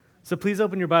So please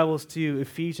open your Bibles to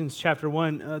Ephesians chapter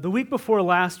 1. The week before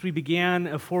last, we began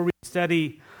a 4-week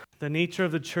study, the nature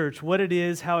of the church, what it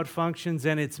is, how it functions,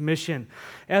 and its mission.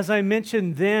 As I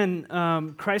mentioned then,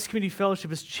 Christ Community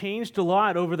Fellowship has changed a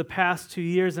lot over the past 2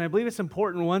 years, and I believe it's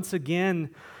important once again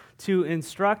to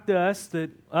instruct us, that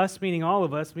us meaning all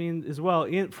of us, mean as well,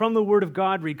 from the Word of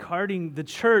God regarding the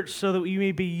church, so that we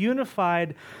may be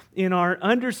unified in our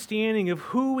understanding of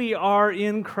who we are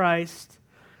in Christ,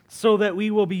 so that we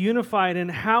will be unified in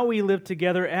how we live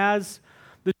together as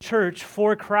the church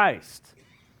for Christ,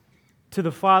 to the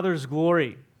Father's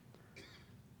glory.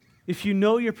 If you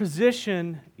know your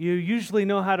position, you usually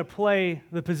know how to play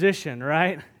the position,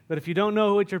 right? But if you don't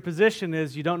know what your position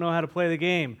is, you don't know how to play the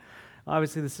game.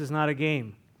 Obviously, this is not a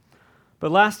game.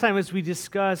 But last time, as we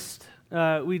discussed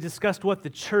what the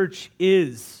church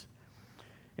is.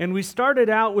 And we started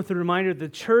out with a reminder that the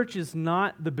church is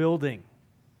not the building.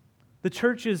 The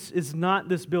church is not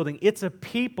this building. It's a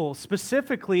people.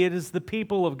 Specifically, it is the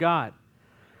people of God.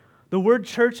 The word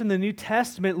church in the New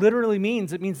Testament literally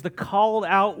means the called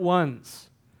out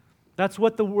ones. That's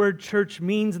what the word church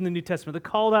means in the New Testament, the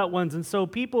called out ones. And so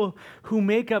people who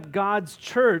make up God's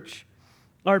church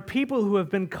are people who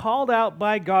have been called out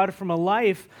by God from a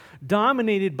life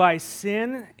dominated by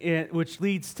sin, which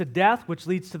leads to death, which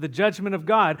leads to the judgment of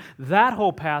God. That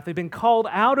whole path, they've been called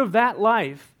out of that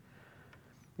life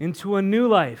into a new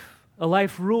life, a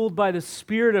life ruled by the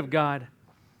Spirit of God.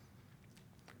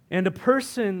 And a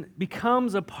person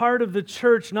becomes a part of the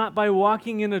church not by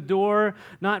walking in a door,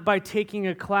 not by taking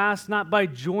a class, not by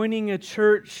joining a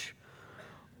church,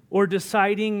 or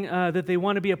deciding that they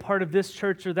want to be a part of this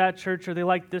church, or they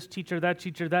like this teacher, that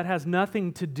teacher. That has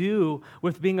nothing to do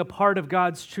with being a part of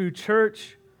God's true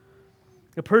church.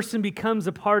 A person becomes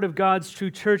a part of God's true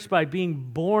church by being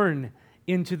born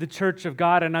into the church of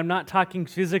God, and I'm not talking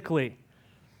physically.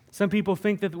 Some people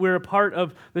think that we're a part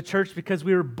of the church because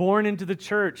we were born into the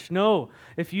church. No,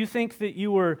 if you think that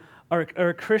you are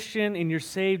a Christian and you're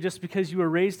saved just because you were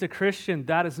raised a Christian,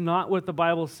 that is not what the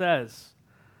Bible says.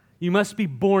 You must be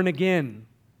born again.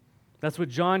 That's what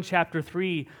John chapter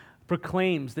 3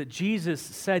 proclaims, that Jesus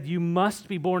said you must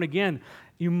be born again.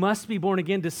 You must be born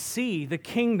again to see the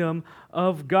kingdom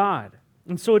of God.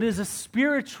 And so it is a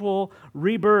spiritual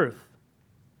rebirth.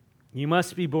 You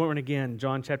must be born again,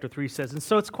 John chapter 3 says. And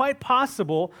so it's quite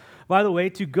possible, by the way,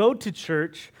 to go to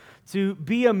church, to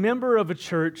be a member of a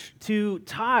church, to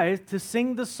tithe, to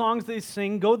sing the songs they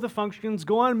sing, go to the functions,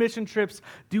 go on mission trips,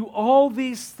 do all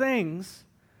these things,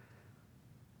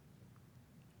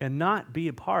 and not be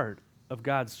a part of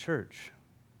God's church.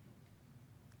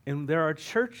 And there are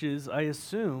churches, I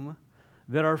assume,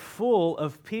 that are full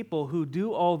of people who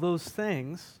do all those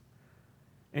things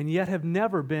and yet have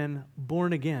never been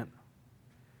born again.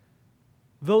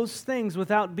 Those things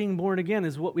without being born again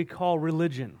is what we call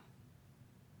religion.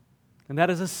 And that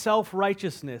is a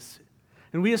self-righteousness.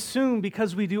 And we assume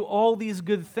because we do all these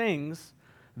good things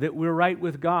that we're right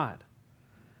with God.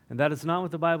 And that is not what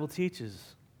the Bible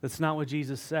teaches. That's not what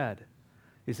Jesus said.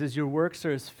 He says, your works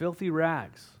are as filthy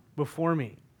rags before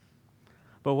me.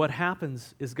 But what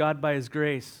happens is God, by His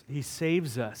grace, He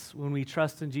saves us when we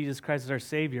trust in Jesus Christ as our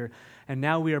Savior. And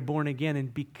now we are born again.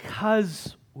 And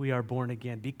because we are born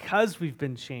again, because we've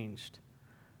been changed,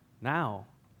 now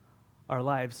our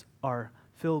lives are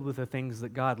filled with the things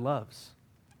that God loves.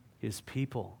 His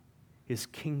people, His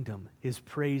kingdom, His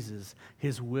praises,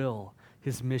 His will,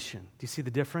 His mission. Do you see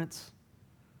the difference?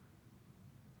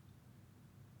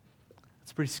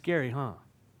 It's pretty scary, huh?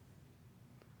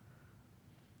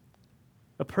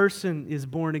 A person is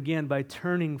born again by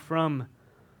turning from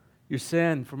your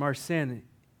sin, from our sin,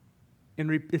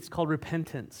 and it's called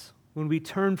repentance. When we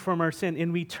turn from our sin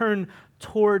and we turn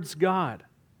towards God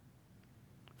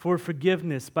for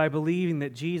forgiveness by believing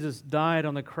that Jesus died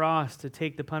on the cross to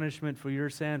take the punishment for your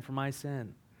sin, for my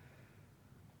sin,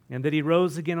 and that He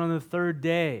rose again on the third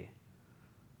day,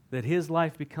 that His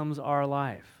life becomes our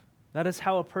life. That is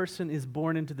how a person is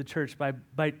born into the church,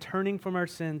 by turning from our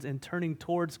sins and turning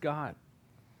towards God.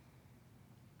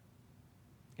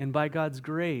 And by God's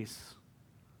grace,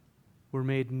 we're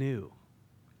made new.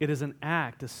 It is an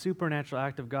act, a supernatural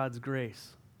act of God's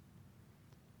grace.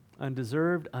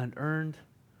 Undeserved, unearned,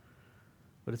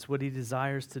 but it's what He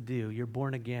desires to do. You're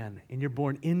born again, and you're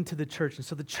born into the church. And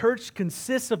so the church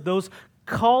consists of those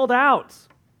called out,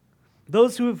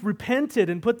 those who have repented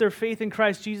and put their faith in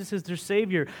Christ Jesus as their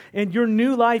Savior. And your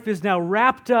new life is now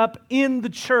wrapped up in the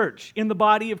church, in the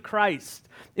body of Christ,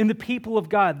 in the people of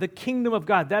God, the kingdom of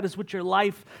God. That is what your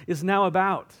life is now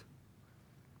about.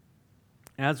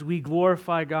 As we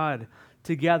glorify God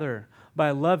together by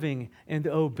loving and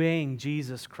obeying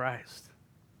Jesus Christ.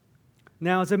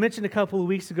 Now, as I mentioned a couple of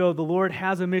weeks ago, the Lord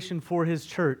has a mission for His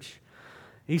church.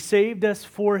 He saved us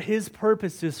for His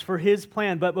purposes, for His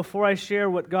plan. But before I share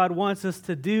what God wants us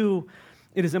to do,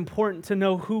 it is important to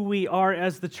know who we are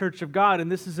as the church of God.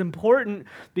 And this is important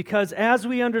because as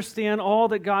we understand all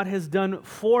that God has done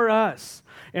for us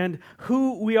and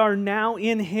who we are now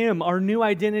in Him, our new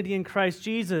identity in Christ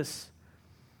Jesus,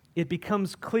 it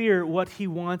becomes clear what He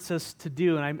wants us to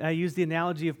do. And I use the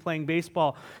analogy of playing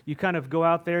baseball. You kind of go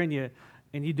out there and you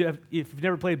do, if you've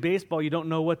never played baseball, you don't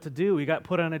know what to do. You got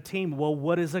put on a team. Well,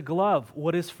 what is a glove?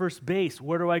 What is first base?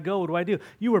 Where do I go? What do I do?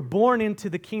 You were born into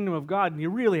the kingdom of God, and you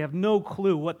really have no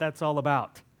clue what that's all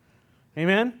about.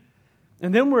 Amen?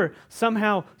 And then we're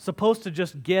somehow supposed to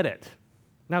just get it.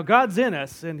 Now, God's in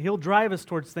us, and He'll drive us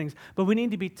towards things, but we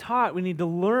need to be taught, we need to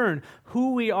learn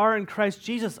who we are in Christ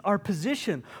Jesus, our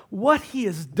position, what He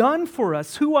has done for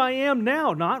us, who I am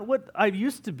now, not what I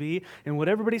used to be and what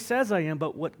everybody says I am,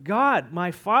 but what God,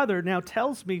 my Father, now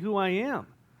tells me who I am.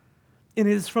 And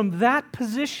it is from that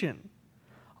position,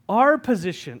 our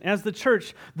position as the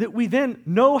church, that we then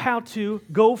know how to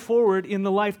go forward in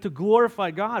the life to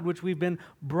glorify God, which we've been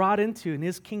brought into in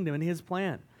His kingdom and His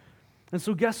plan. And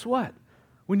so guess what?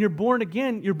 When you're born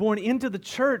again, you're born into the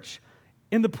church,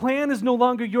 and the plan is no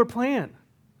longer your plan.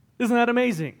 Isn't that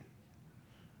amazing?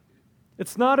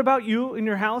 It's not about you and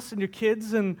your house and your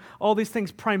kids and all these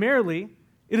things primarily.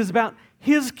 It is about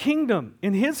His kingdom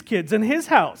and His kids and His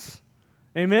house.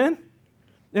 Amen?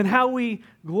 And how we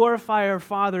glorify our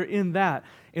Father in that.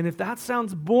 And if that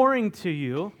sounds boring to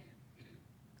you,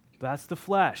 that's the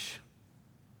flesh.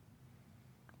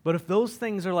 But if those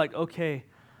things are like, okay,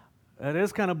 that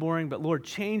is kind of boring, but Lord,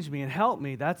 change me and help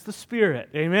me. That's the Spirit.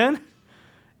 Amen?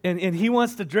 And He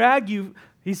wants to drag you,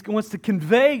 He wants to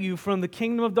convey you from the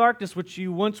kingdom of darkness, which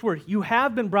you once were. You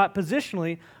have been brought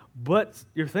positionally, but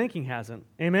your thinking hasn't.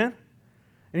 Amen?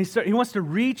 And He wants to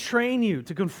retrain you,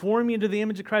 to conform you to the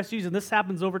image of Christ Jesus. And this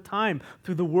happens over time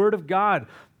through the Word of God,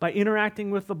 by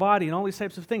interacting with the body and all these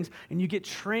types of things. And you get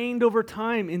trained over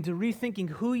time into rethinking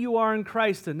who you are in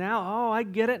Christ. And now, I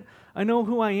get it. I know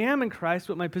who I am in Christ,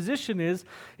 what my position is.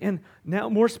 And now,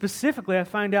 more specifically, I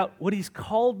find out what He's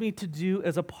called me to do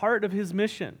as a part of His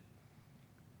mission.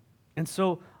 And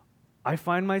so I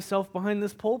find myself behind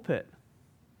this pulpit,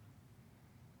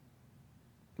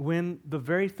 when the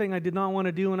very thing I did not want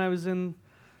to do when I was in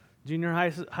junior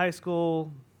high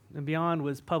school and beyond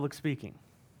was public speaking.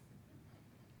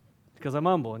 Because I'm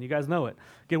humble, and you guys know it.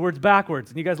 Get words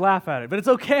backwards, and you guys laugh at it. But it's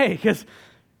okay, because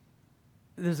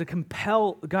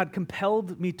God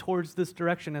compelled me towards this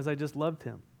direction as I just loved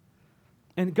Him.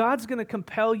 And God's going to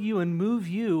compel you and move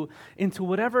you into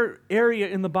whatever area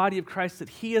in the body of Christ that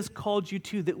He has called you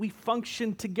to, that we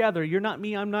function together. You're not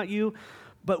me, I'm not you,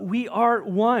 but we are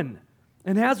one.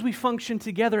 And as we function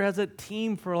together as a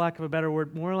team, for lack of a better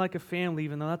word, more like a family,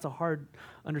 even though that's a hard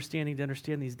understanding to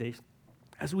understand these days.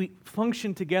 As we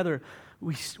function together,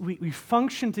 we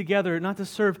function together not to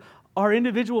serve our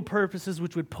individual purposes,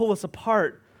 which would pull us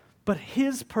apart, but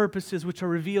His purposes, which are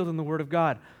revealed in the Word of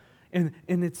God. And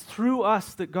it's through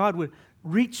us that God would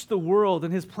reach the world,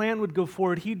 and His plan would go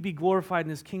forward. He'd be glorified,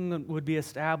 and His kingdom would be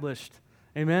established.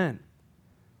 Amen.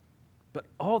 But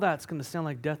all that's going to sound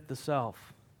like death to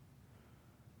self.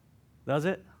 Does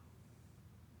it?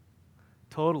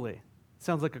 Totally. It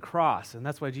sounds like a cross, and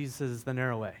that's why Jesus says it's the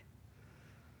narrow way.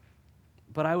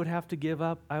 But I would have to give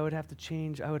up, I would have to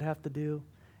change, I would have to do.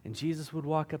 And Jesus would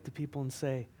walk up to people and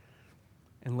say,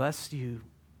 unless you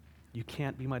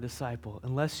can't be my disciple.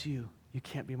 Unless you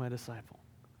can't be my disciple.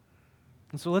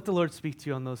 And so let the Lord speak to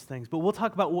you on those things. But we'll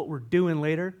talk about what we're doing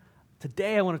later.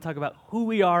 Today I want to talk about who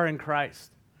we are in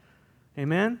Christ.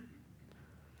 Amen?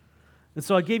 And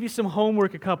so I gave you some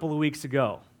homework a couple of weeks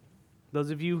ago.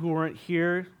 Those of you who weren't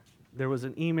here, there was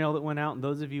an email that went out, and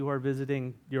those of you who are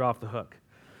visiting, you're off the hook.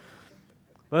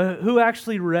 But who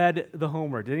actually read the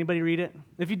homework? Did anybody read it?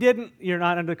 If you didn't, you're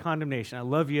not under condemnation. I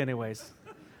love you anyways.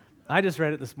 I just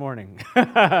read it this morning.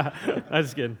 I'm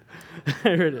just kidding. I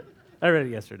read it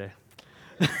yesterday.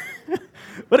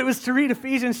 But it was to read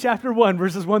Ephesians chapter 1,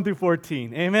 verses 1 through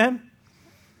 14. Amen?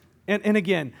 And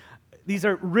again, these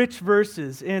are rich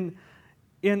verses. And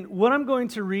what I'm going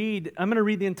to read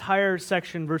the entire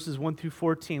section, verses 1 through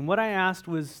 14. What I asked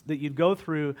was that you'd go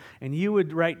through and you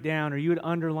would write down, or you would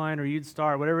underline, or you'd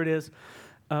star, whatever it is,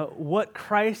 what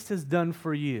Christ has done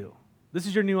for you. This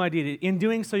is your new identity. In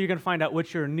doing so, you're going to find out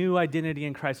what your new identity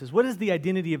in Christ is. What is the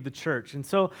identity of the church? And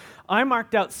so I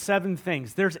marked out 7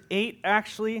 things. There's 8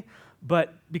 actually,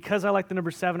 but because I like the number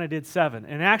 7, I did 7.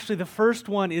 And actually the first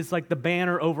one is like the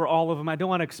banner over all of them. I don't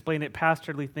want to explain it,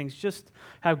 pastorly things. Just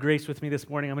have grace with me this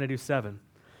morning. I'm going to do 7.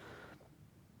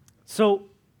 So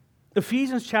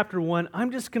Ephesians chapter 1,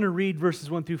 I'm just going to read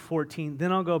verses 1 through 14,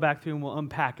 then I'll go back through and we'll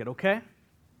unpack it, okay?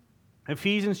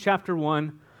 Ephesians chapter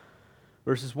 1,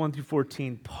 verses 1 through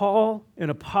 14. Paul, an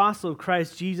apostle of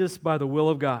Christ Jesus by the will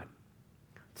of God,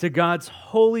 to God's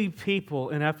holy people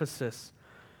in Ephesus,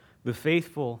 the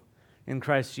faithful in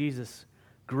Christ Jesus.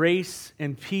 Grace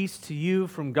and peace to you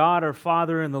from God our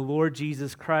Father and the Lord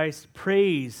Jesus Christ.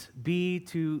 Praise be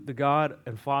to the God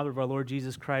and Father of our Lord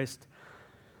Jesus Christ,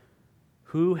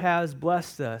 who has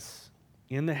blessed us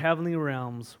in the heavenly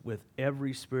realms with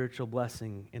every spiritual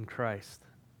blessing in Christ.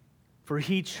 For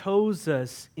he chose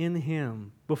us in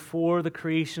him before the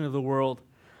creation of the world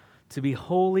to be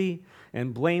holy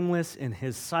and blameless in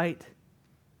his sight.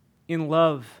 In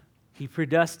love, he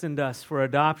predestined us for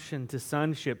adoption to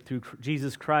sonship through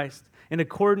Jesus Christ, in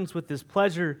accordance with his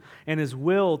pleasure and his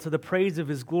will, to the praise of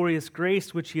his glorious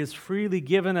grace, which he has freely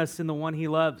given us in the one he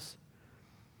loves.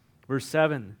 Verse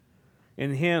 7,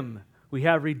 in him we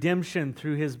have redemption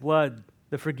through his blood,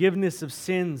 the forgiveness of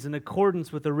sins in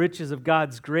accordance with the riches of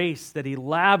God's grace that he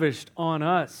lavished on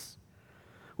us.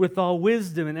 With all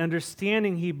wisdom and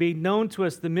understanding he made known to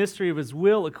us the mystery of his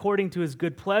will according to his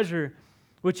good pleasure,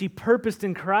 which he purposed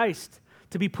in Christ,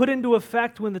 to be put into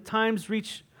effect when the times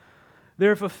reach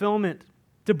their fulfillment,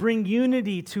 to bring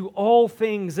unity to all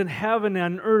things in heaven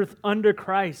and earth under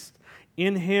Christ.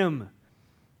 In him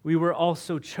we were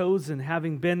also chosen,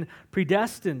 having been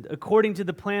predestined according to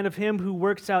the plan of him who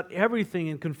works out everything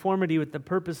in conformity with the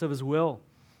purpose of his will,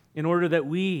 in order that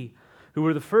we, who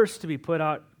were the first to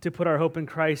put our hope in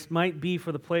Christ, might be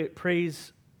for the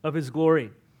praise of his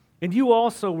glory. And you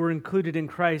also were included in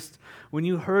Christ when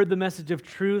you heard the message of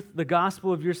truth, the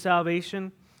gospel of your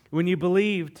salvation. When you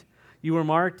believed, you were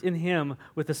marked in him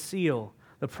with a seal,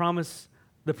 the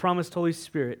promised Holy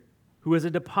Spirit, who is a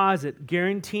deposit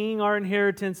guaranteeing our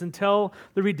inheritance until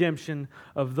the redemption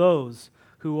of those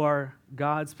who are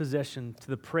God's possession to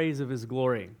the praise of his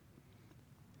glory.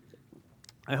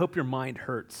 I hope your mind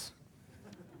hurts.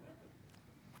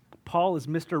 Paul is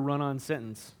Mr. Run-On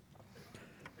Sentence.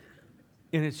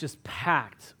 And it's just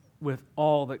packed with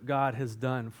all that God has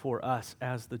done for us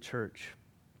as the church.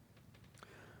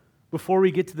 Before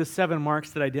we get to the 7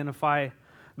 marks that identify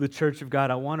the church of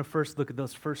God, I want to first look at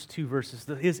those first 2 verses,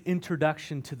 his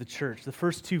introduction to the church, the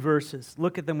first 2 verses.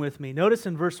 Look at them with me. Notice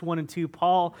in verse 1 and 2,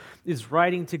 Paul is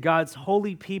writing to God's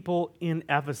holy people in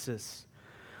Ephesus,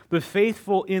 the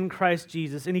faithful in Christ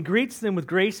Jesus, and he greets them with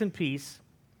grace and peace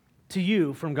to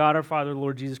you from God our Father,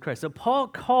 Lord Jesus Christ. So Paul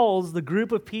calls the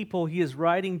group of people he is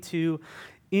writing to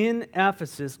in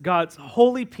Ephesus God's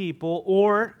holy people,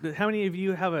 or how many of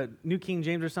you have a New King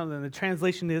James or something? The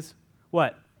translation is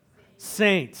what?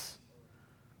 Saints.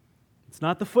 It's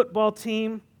not the football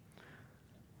team.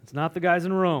 It's not the guys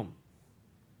in Rome.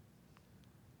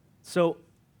 So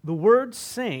the words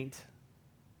saint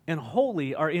and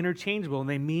holy are interchangeable, and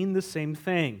they mean the same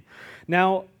thing.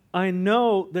 Now, I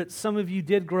know that some of you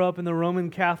did grow up in the Roman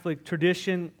Catholic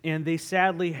tradition, and they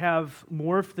sadly have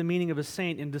morphed the meaning of a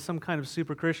saint into some kind of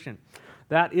super Christian.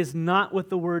 That is not what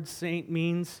the word saint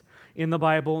means in the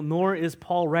Bible, nor is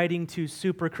Paul writing to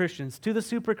super Christians, to the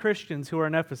super Christians who are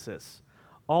in Ephesus,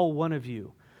 all one of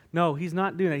you. No, he's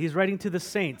not doing that. He's writing to the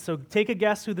saints. So take a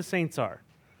guess who the saints are.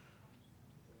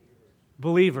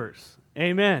 Believers.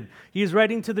 Amen. He is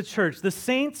writing to the church. The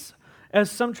saints,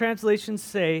 as some translations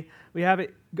say, we have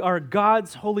it, are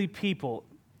God's holy people.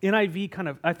 NIV kind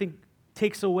of, I think,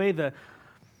 takes away the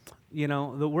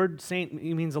word saint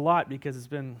means a lot because it's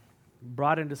been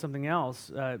brought into something else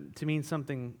to mean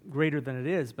something greater than it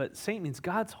is. But saint means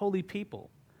God's holy people.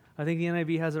 I think the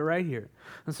NIV has it right here.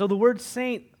 And so the word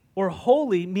saint or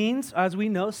holy means, as we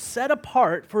know, set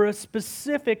apart for a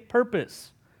specific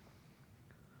purpose.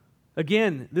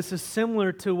 Again, this is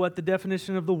similar to what the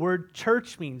definition of the word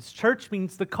church means. Church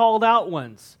means the called out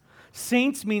ones.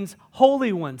 Saints means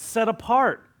holy ones, set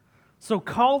apart. So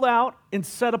called out and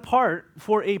set apart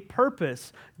for a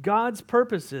purpose, God's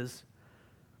purposes.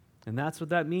 And that's what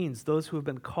that means. Those who have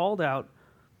been called out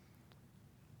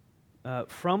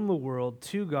from the world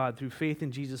to God through faith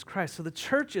in Jesus Christ. So the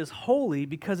church is holy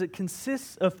because it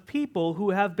consists of people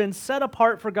who have been set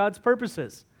apart for God's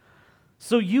purposes.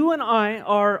 So you and I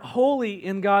are holy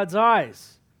in God's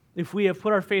eyes if we have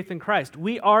put our faith in Christ.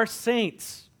 We are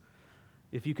saints,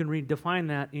 if you can redefine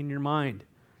that in your mind.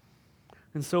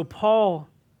 And so if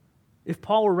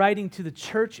Paul were writing to the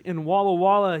church in Walla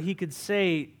Walla, he could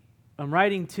say, I'm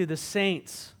writing to the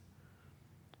saints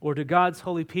or to God's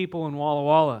holy people in Walla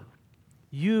Walla.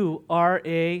 You are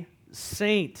a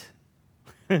saint.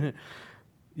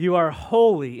 You are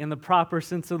holy in the proper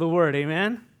sense of the word.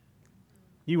 Amen?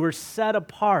 You were set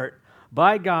apart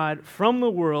by God from the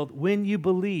world when you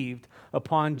believed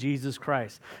upon Jesus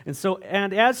Christ.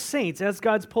 And as saints, as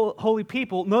God's holy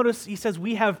people, notice he says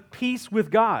we have peace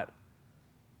with God.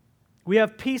 We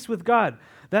have peace with God.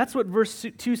 That's what verse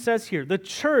 2 says here. The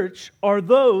church are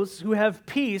those who have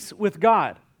peace with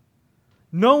God.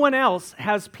 No one else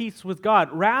has peace with God.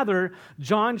 Rather,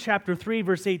 John chapter 3,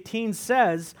 verse 18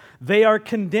 says, they are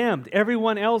condemned.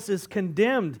 Everyone else is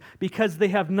condemned because they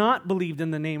have not believed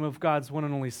in the name of God's one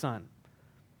and only Son.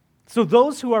 So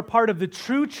those who are part of the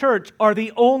true church are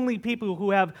the only people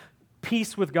who have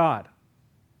peace with God.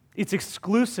 It's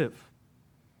exclusive.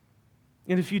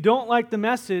 And if you don't like the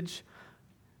message,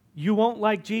 you won't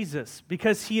like Jesus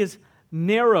because he is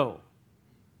narrow.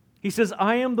 He says,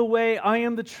 I am the way, I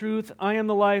am the truth, I am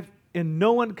the life, and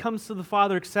no one comes to the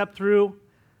Father except through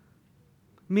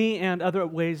me and other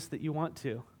ways that you want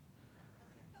to.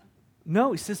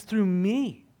 No, he says through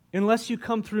me. Unless you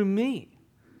come through me,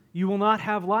 you will not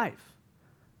have life.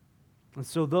 And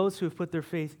so those who have put their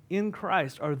faith in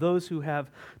Christ are those who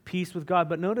have peace with God.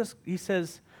 But notice he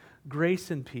says grace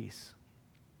and peace.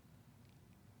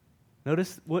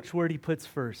 Notice which word he puts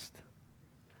first.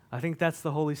 I think that's the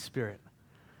Holy Spirit.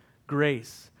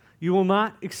 Grace. You will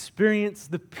not experience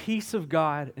the peace of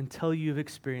God until you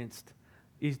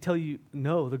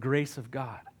know the grace of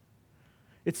God.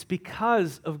 It's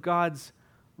because of God's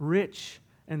rich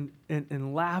and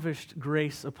lavished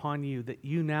grace upon you that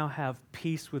you now have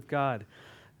peace with God.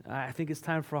 I think it's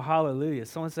time for a hallelujah.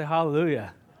 Someone say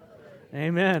hallelujah.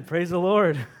 Amen. Praise the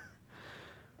Lord.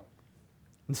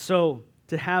 And so,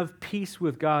 to have peace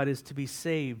with God is to be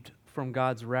saved from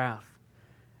God's wrath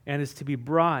and is to be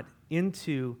brought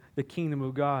into the kingdom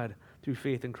of God through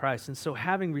faith in Christ. And so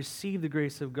having received the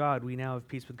grace of God, we now have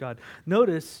peace with God.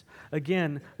 Notice,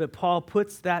 again, that Paul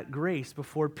puts that grace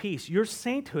before peace. Your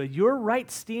sainthood, your right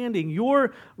standing,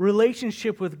 your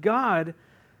relationship with God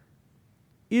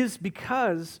is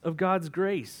because of God's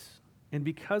grace. And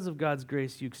because of God's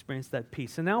grace, you experience that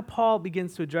peace. And now Paul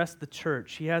begins to address the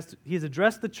church. He has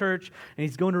addressed the church, and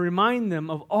he's going to remind them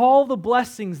of all the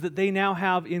blessings that they now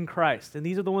have in Christ. And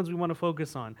these are the ones we want to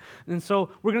focus on. And so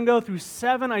we're going to go through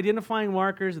 7 identifying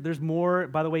markers. There's more.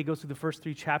 By the way, he goes through the first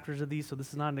 3 chapters of these, so this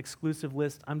is not an exclusive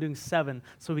list. I'm doing 7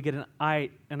 so we get an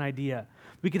idea.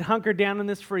 We could hunker down on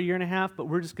this for a year and a half, but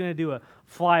we're just going to do a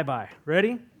flyby.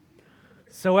 Ready?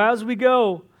 So as we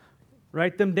go,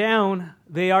 write them down.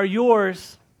 They are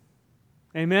yours.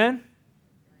 Amen?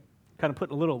 Kind of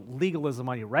putting a little legalism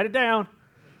on you. Write it down.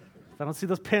 If I don't see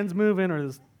those pens moving or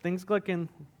those things clicking.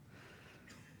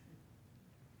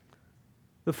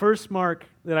 The first mark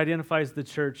that identifies the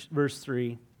church, verse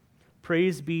 3,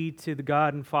 praise be to the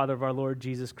God and Father of our Lord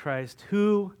Jesus Christ,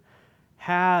 who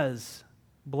has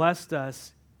blessed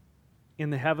us in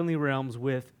the heavenly realms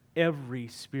with every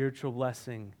spiritual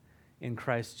blessing in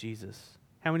Christ Jesus.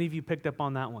 How many of you picked up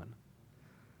on that one?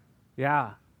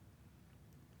 Yeah.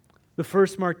 The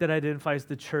first mark that identifies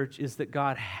the church is that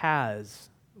God has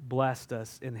blessed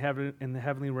us in the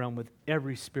heavenly realm with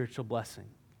every spiritual blessing.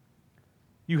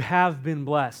 You have been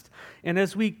blessed. And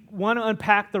as we want to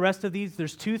unpack the rest of these,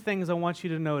 there's 2 things I want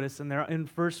you to notice, and they're in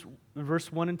verse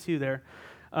 1 and 2 there.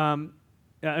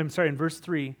 In verse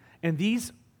 3. And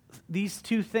these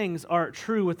 2 things are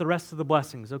true with the rest of the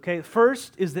blessings, okay?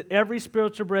 First is that every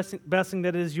spiritual blessing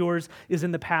that is yours is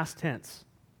in the past tense.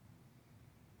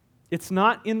 It's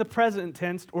not in the present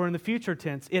tense or in the future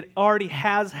tense. It already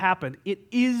has happened. It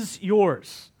is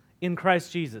yours in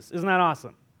Christ Jesus. Isn't that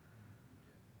awesome?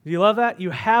 Do you love that?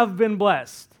 You have been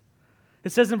blessed.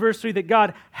 It says in verse 3 that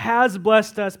God has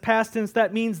blessed us, past tense.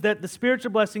 That means that the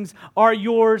spiritual blessings are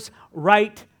yours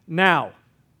right now.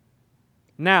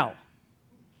 Now.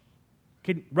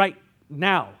 Right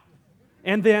now.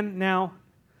 And then now.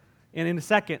 And in a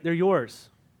second, they're yours.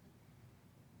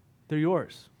 They're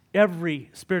yours. Every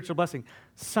spiritual blessing.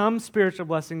 Some spiritual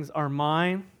blessings are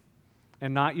mine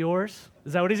and not yours.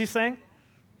 Is that what he's saying?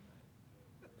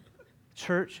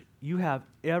 Church, you have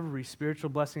every spiritual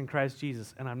blessing in Christ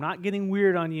Jesus. And I'm not getting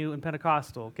weird on you in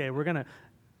Pentecostal, okay?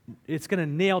 It's going to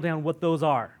nail down what those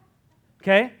are,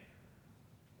 okay?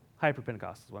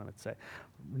 Hyper-Pentecostal is what I meant to say.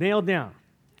 Nailed down.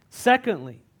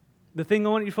 Secondly, the thing I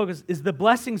want you to focus is the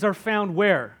blessings are found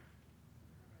where?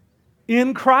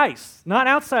 In Christ. Not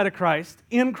outside of Christ,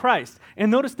 in Christ.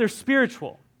 And notice they're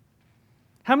spiritual.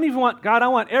 How many of you want, God, I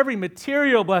want every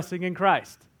material blessing in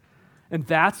Christ? And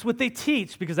that's what they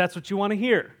teach because that's what you want to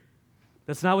hear.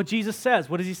 That's not what Jesus says.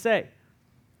 What does he say?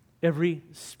 Every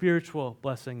spiritual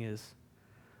blessing is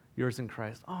yours in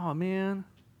Christ. Oh, man,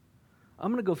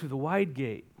 I'm going to go through the wide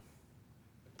gate.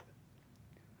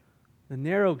 The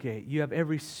narrow gate. You have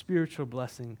every spiritual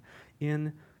blessing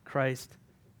in Christ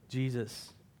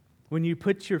Jesus. When you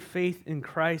put your faith in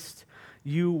Christ,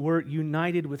 you were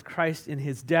united with Christ in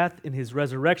his death, in his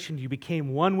resurrection. You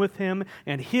became one with him,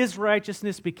 and his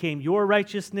righteousness became your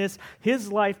righteousness.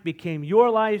 His life became your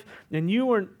life, and you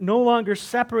were no longer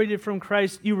separated from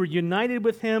Christ. You were united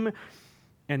with him,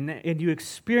 and you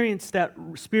experienced that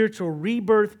spiritual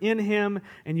rebirth in him,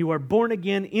 and you are born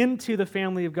again into the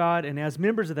family of God. And as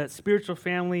members of that spiritual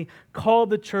family called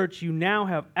the church, you now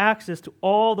have access to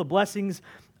all the blessings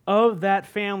of that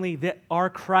family that are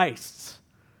Christ's.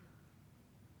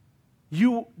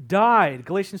 You died,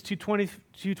 Galatians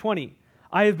 2:20.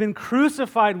 I have been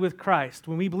crucified with Christ.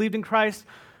 When we believed in Christ,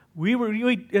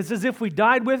 it's as if we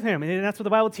died with him, and that's what the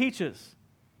Bible teaches.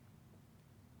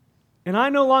 And I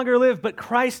no longer live, but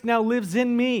Christ now lives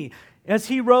in me. As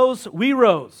he rose, we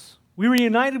rose. We were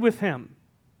united with him.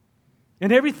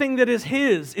 And everything that is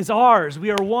his is ours. We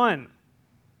are one.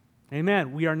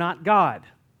 Amen. We are not God.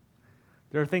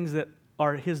 There are things that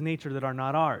are his nature that are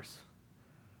not ours.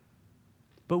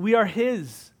 But we are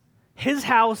his. His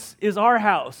house is our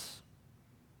house.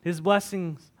 His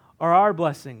blessings are our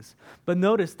blessings. But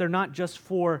notice, they're not just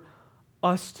for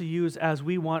us to use as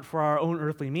we want for our own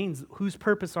earthly means. Whose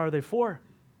purpose are they for?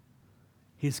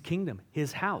 His kingdom,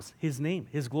 his house, his name,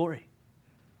 his glory.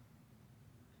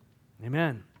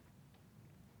 Amen.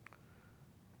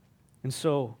 And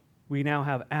so we now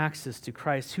have access to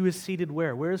Christ, who is seated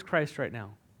where? Where is Christ right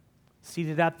now?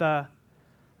 Seated at the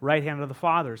right hand of the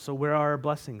Father. So where are our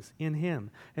blessings? In him.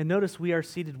 And notice we are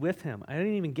seated with him. I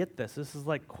didn't even get this. This is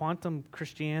like quantum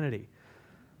Christianity.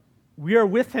 We are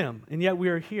with him, and yet we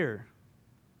are here.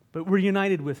 But we're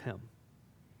united with him.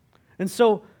 And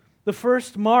so the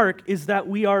first mark is that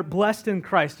we are blessed in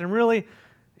Christ. And really,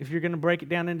 if you're going to break it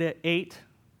down into 8,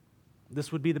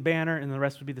 this would be the banner, and the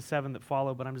rest would be the 7 that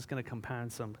follow, but I'm just going to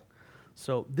compound some.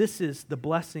 So this is the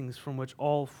blessings from which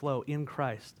all flow in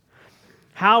Christ.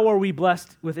 How are we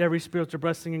blessed with every spiritual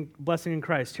blessing in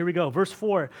Christ? Here we go. Verse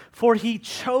 4. For he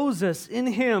chose us in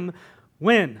him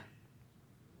when?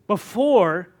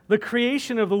 Before the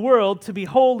creation of the world to be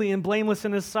holy and blameless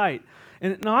in his sight.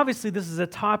 And obviously this is a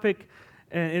topic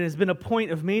and it has been a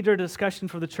point of major discussion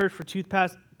for the church for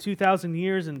 2,000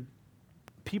 years, and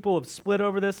people have split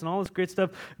over this and all this great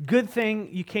stuff. Good thing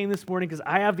you came this morning because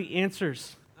I have the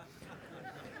answers.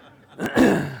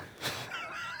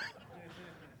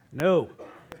 No,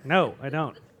 I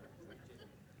don't.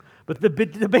 But the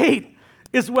debate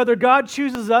is whether God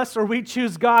chooses us or we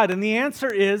choose God. And the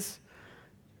answer is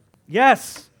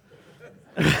yes.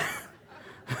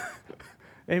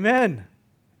 Amen.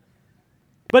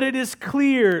 But it is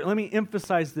clear, let me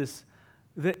emphasize this,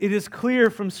 that it is clear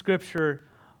from Scripture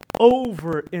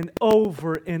over and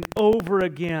over and over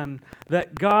again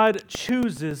that God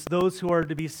chooses those who are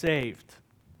to be saved.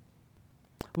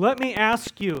 Let me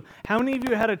ask you, how many of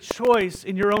you had a choice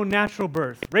in your own natural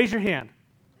birth? Raise your hand.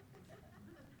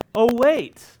 Oh,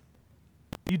 wait.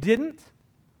 You didn't?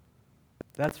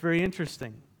 That's very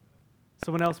interesting.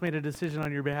 Someone else made a decision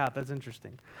on your behalf. That's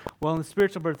interesting. Well, in the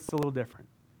spiritual birth, it's a little different.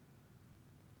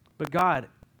 But God,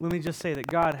 let me just say that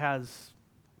God has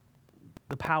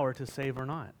the power to save or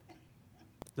not.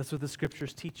 That's what the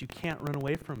Scriptures teach. You can't run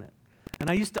away from it. And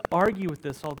I used to argue with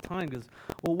this all the time because,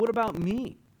 well, what about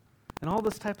me? And all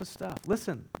this type of stuff.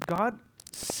 Listen, God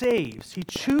saves. He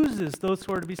chooses those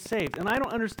who are to be saved. And I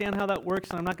don't understand how that works,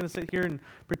 and I'm not going to sit here and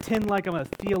pretend like I'm a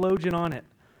theologian on it.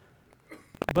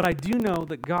 But I do know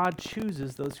that God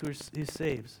chooses those who He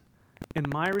saves. And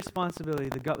my responsibility,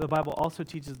 the Bible also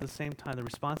teaches at the same time, the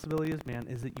responsibility as man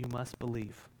is that you must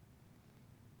believe.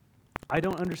 I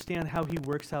don't understand how He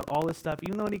works out all this stuff.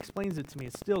 Even though He explains it to me,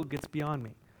 it still gets beyond me.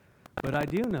 But I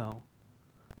do know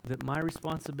that my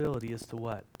responsibility is to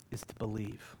what? Is to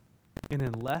believe. And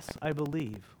unless I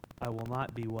believe, I will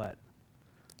not be what?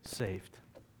 Saved.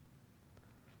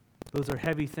 Those are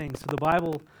heavy things. So the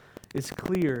Bible is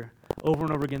clear over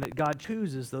and over again that God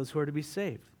chooses those who are to be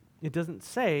saved. It doesn't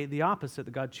say the opposite,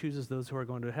 that God chooses those who are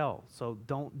going to hell. So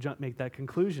don't make that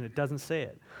conclusion. It doesn't say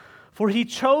it. For He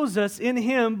chose us in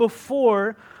Him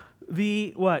before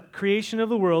the creation of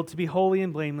the world to be holy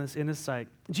and blameless in His sight.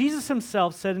 Jesus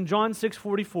Himself said in John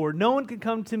 6:44, "No one can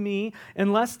come to me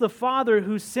unless the Father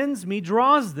who sends me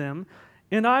draws them,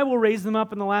 and I will raise them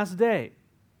up in the last day."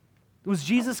 Was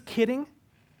Jesus kidding?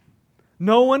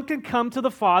 No one can come to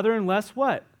the Father unless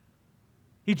what?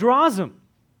 He draws them.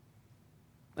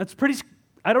 That's pretty,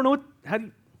 I don't know, how do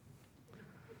you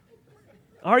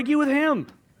argue with Him?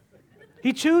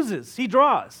 He chooses, He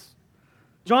draws.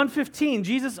 John 15,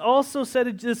 Jesus also said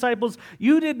to the disciples,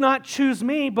 "You did not choose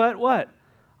me, but what?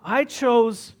 I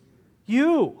chose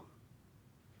you."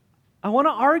 I want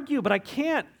to argue, but I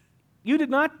can't. You did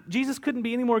not, Jesus couldn't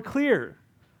be any more clear.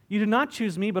 You did not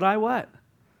choose me, but I what?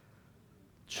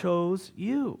 Chose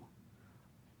you.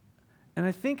 And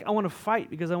I think I want to fight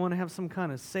because I want to have some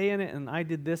kind of say in it, and I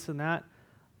did this and that,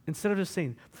 instead of just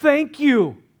saying, thank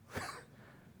you.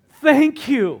 Thank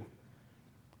you.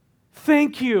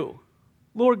 Thank you,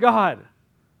 Lord God.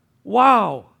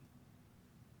 Wow.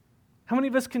 How many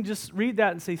of us can just read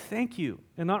that and say thank you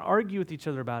and not argue with each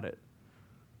other about it?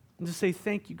 And just say,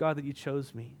 thank you, God, that you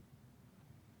chose me.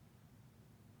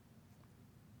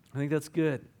 I think that's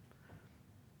good.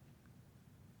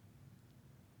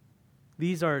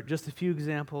 These are just a few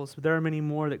examples, but there are many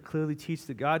more that clearly teach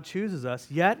that God chooses us.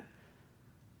 Yet,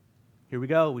 here we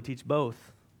go, we teach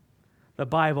both. The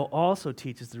Bible also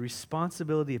teaches the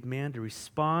responsibility of man to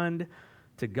respond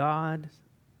to God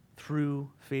through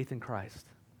faith in Christ.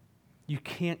 You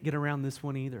can't get around this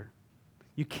one either.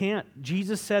 You can't.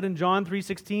 Jesus said in John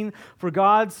 3:16, "For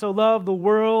God so loved the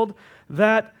world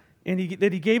that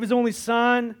he gave his only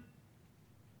Son,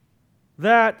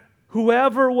 that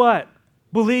whoever what?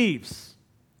 Believes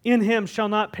in him shall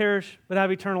not perish but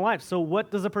have eternal life." So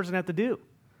what does a person have to do?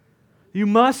 You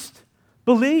must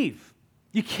believe.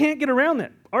 You can't get around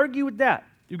that. Argue with that.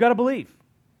 You've got to believe.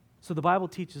 So the Bible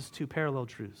teaches two parallel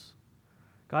truths.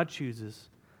 God chooses,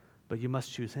 but you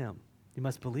must choose him. You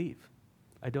must believe.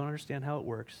 I don't understand how it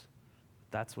works.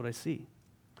 That's what I see.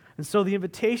 And so the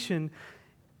invitation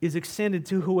is extended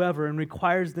to whoever and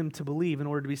requires them to believe in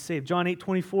order to be saved. John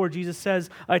 8:24, Jesus says,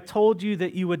 "I told you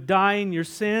that you would die in your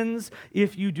sins.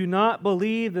 If you do not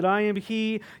believe that I am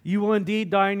he, you will indeed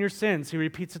die in your sins." He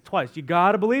repeats it twice. You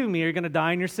got to believe in me or you're going to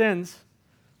die in your sins.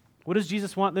 What does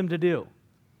Jesus want them to do?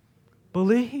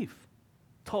 Believe.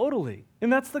 Totally.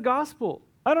 And that's the gospel.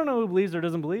 I don't know who believes or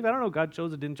doesn't believe. I don't know if God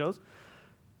chose or didn't chose.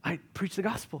 I preach the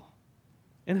gospel.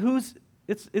 And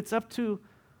it's up to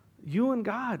you and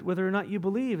God whether or not you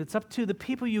believe. It's up to the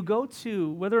people you go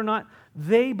to whether or not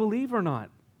they believe or not.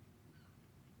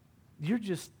 You're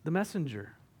just the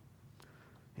messenger.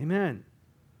 Amen.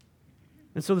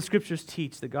 And so the scriptures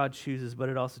teach that God chooses, but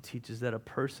it also teaches that a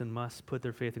person must put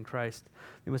their faith in Christ.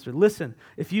 They must be, listen,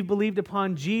 if you believed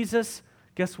upon Jesus,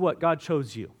 guess what? God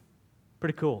chose you.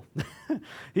 Pretty cool.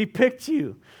 He picked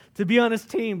you to be on his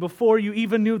team before you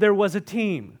even knew there was a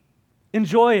team.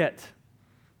 Enjoy it.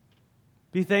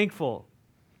 Be thankful.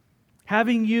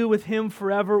 Having you with him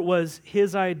forever was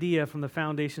his idea from the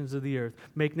foundations of the earth.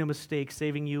 Make no mistake,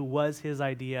 saving you was his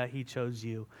idea. He chose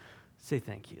you. Say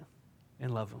thank you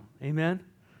and love him. Amen?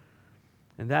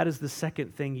 And that is the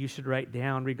second thing you should write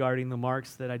down regarding the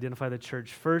marks that identify the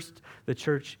church. First, the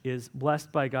church is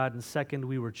blessed by God, and second,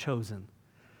 we were chosen.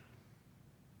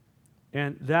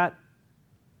 And that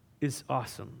is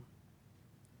awesome.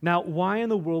 Now, why in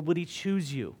the world would he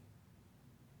choose you?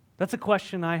 That's a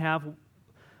question I have.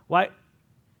 Why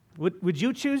would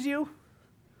you choose you?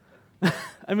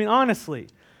 I mean, honestly.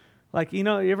 Like, you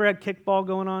ever had kickball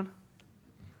going on?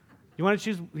 You want to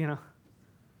choose,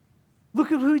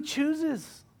 Look at who he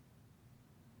chooses.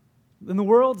 In the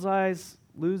world's eyes,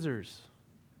 losers.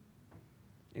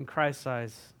 In Christ's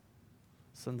eyes,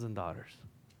 sons and daughters.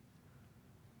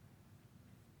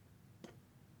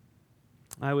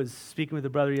 I was speaking with a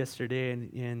brother yesterday,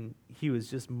 and he was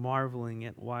just marveling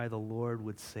at why the Lord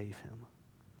would save him.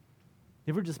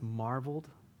 You ever just marveled?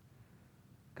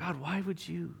 God, why would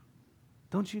you?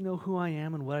 Don't you know who I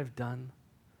am and what I've done?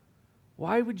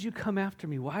 Why would you come after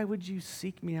me? Why would you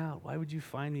seek me out? Why would you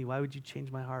find me? Why would you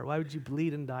change my heart? Why would you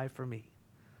bleed and die for me?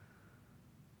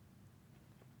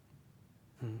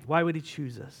 Why would he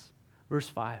choose us? Verse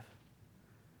 5.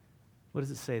 What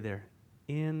does it say there?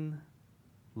 In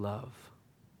love.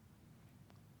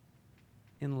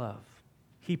 In love.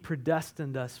 He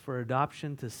predestined us for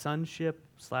adoption to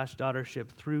sonship/daughtership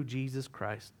through Jesus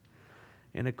Christ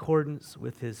in accordance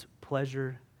with his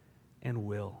pleasure and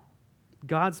will.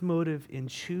 God's motive in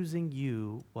choosing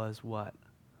you was what?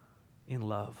 In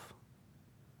love.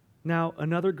 Now,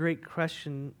 another great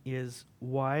question is,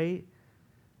 why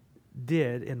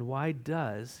did and why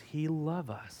does he love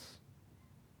us?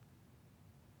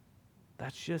 I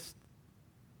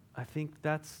think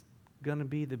that's going to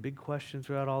be the big question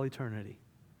throughout all eternity.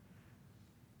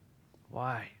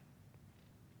 Why?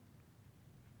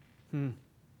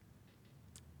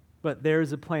 But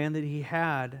there's a plan that he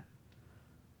had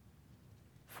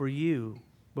for you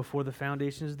before the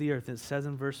foundations of the earth. It says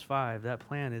in verse 5, that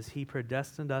plan is he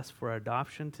predestined us for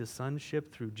adoption to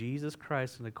sonship through Jesus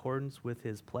Christ in accordance with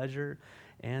his pleasure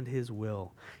and his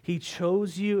will. He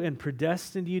chose you and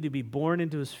predestined you to be born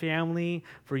into his family,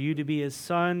 for you to be his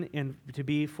son and to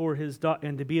be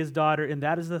his daughter, and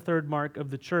that is the third mark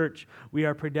of the church. We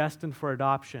are predestined for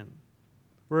adoption.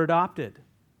 We're adopted.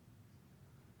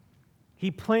 He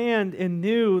planned and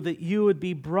knew that you would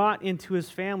be brought into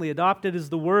his family. Adopted is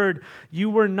the word.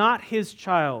 You were not his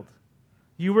child.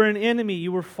 You were an enemy.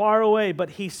 You were far away,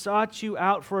 but he sought you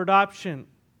out for adoption.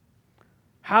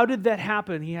 How did that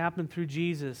happen? He happened through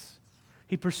Jesus.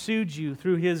 He pursued you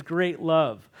through his great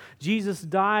love. Jesus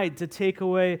died to take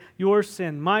away your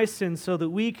sin, my sin, so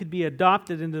that we could be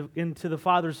adopted into the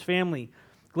Father's family.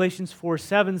 Galatians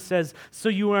 4:7 says, "So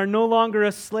you are no longer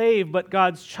a slave, but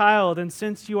God's child. And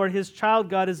since you are his child,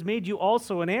 God has made you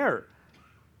also an heir."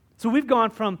 So we've gone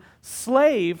from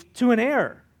slave to an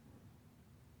heir.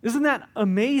 Isn't that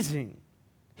amazing?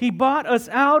 He bought us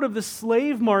out of the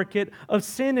slave market of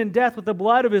sin and death with the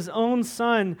blood of his own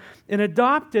Son and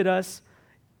adopted us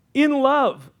in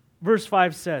love, verse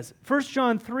 5 says. 1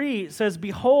 John 3 says,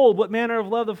 "Behold, what manner of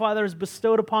love the Father has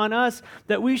bestowed upon us,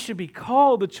 that we should be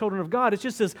called the children of God." It's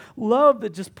just this love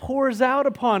that just pours out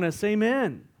upon us.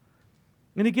 Amen.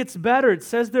 And it gets better. It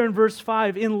says there in verse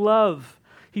 5, "In love,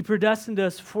 he predestined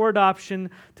us for adoption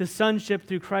to sonship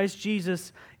through Christ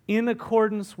Jesus in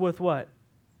accordance with" what?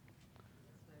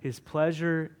 His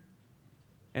pleasure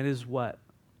and his what?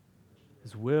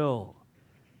 His will.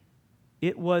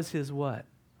 It was his what?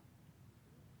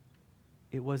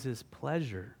 It was his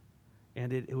pleasure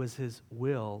and it was his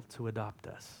will to adopt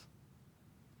us.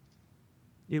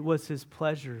 It was his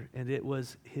pleasure and it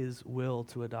was his will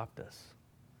to adopt us.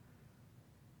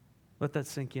 Let that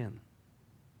sink in.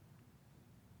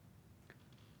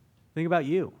 Think about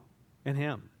you and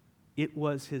him. It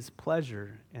was his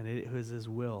pleasure and it was his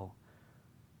will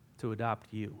to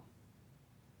adopt you.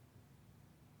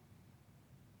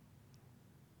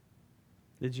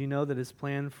 Did you know that his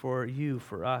plan for you,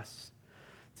 for us,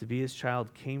 to be his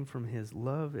child came from his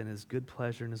love and his good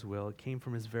pleasure and his will? It came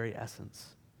from his very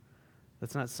essence.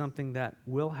 That's not something that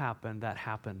will happen. That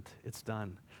happened. It's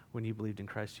done when you believed in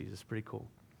Christ Jesus. Pretty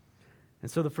cool. And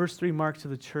so the first three marks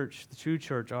of the church, the true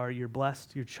church, are you're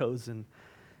blessed, you're chosen,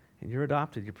 and you're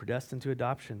adopted. You're predestined to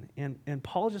adoption. And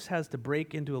Paul just has to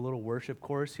break into a little worship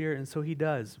chorus here, and so he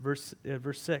does. Verse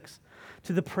 6,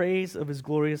 "To the praise of his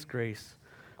glorious grace,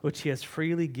 which he has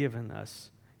freely given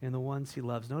us in the ones he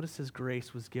loves." Notice his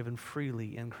grace was given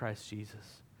freely in Christ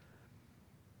Jesus.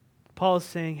 Paul is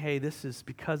saying, hey, this is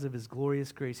because of his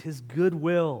glorious grace, his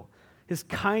goodwill, his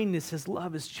kindness, his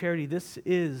love, his charity. This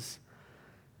is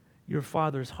your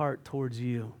Father's heart towards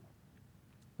you.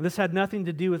 This had nothing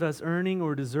to do with us earning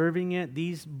or deserving it.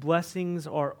 These blessings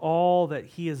are all that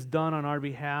he has done on our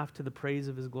behalf to the praise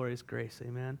of his glorious grace.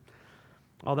 Amen.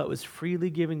 All that was freely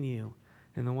given you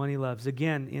in the one he loves.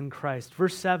 Again, in Christ.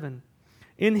 Verse 7,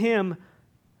 "In him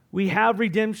we have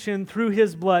redemption through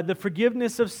his blood, the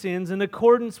forgiveness of sins in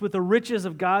accordance with the riches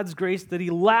of God's grace that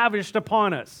he lavished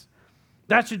upon us."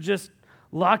 That should just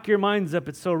lock your minds up.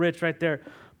 It's so rich right there.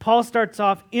 Paul starts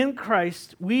off, in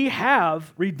Christ we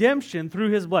have redemption through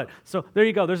his blood. So there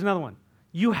you go. There's another one.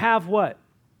 You have what?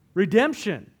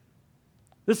 Redemption.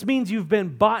 This means you've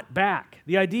been bought back.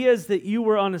 The idea is that you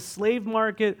were on a slave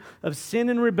market of sin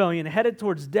and rebellion, headed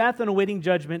towards death and awaiting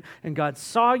judgment, and God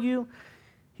saw you,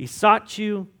 he sought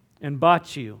you, and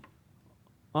bought you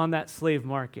on that slave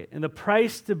market. And the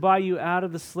price to buy you out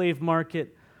of the slave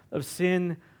market of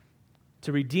sin,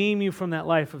 to redeem you from that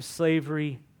life of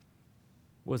slavery,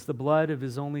 was the blood of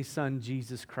his only Son,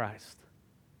 Jesus Christ.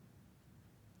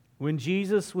 When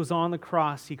Jesus was on the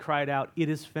cross, he cried out, "It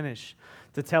is finished,"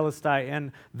 to Telestai,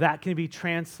 and that can be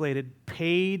translated,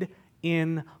 paid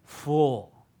in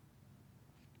full.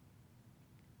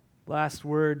 Last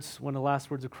words, one of the last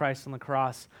words of Christ on the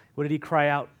cross, what did he cry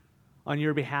out on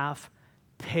your behalf?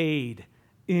 Paid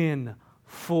in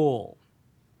full.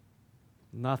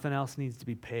 Nothing else needs to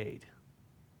be paid.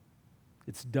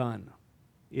 It's done.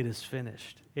 It is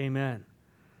finished. Amen.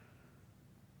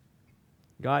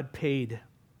 God paid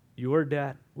your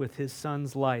debt with his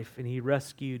Son's life, and he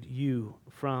rescued you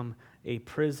from a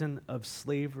prison of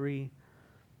slavery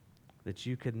that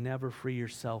you could never free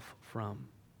yourself from.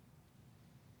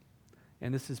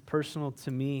 And this is personal to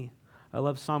me. I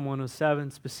love Psalm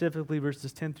 107, specifically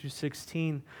verses 10 through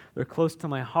 16. They're close to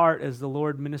my heart as the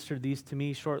Lord ministered these to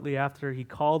me shortly after he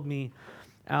called me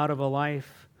out of a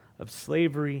life of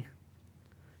slavery.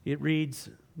 It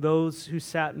reads, "Those who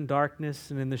sat in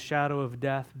darkness and in the shadow of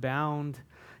death, bound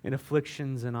in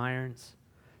afflictions and irons,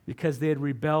 because they had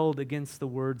rebelled against the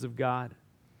words of God."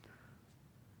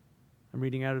 I'm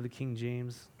reading out of the King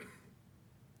James,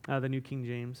 the New King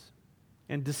James.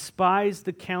 "And despised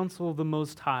the counsel of the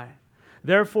Most High.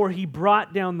 Therefore he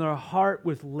brought down their heart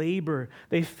with labor.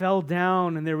 They fell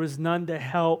down, and there was none to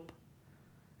help.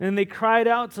 And they cried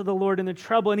out to the Lord in their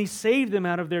trouble, and He saved them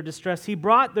out of their distress. He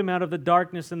brought them out of the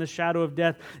darkness and the shadow of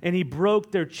death, and He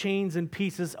broke their chains in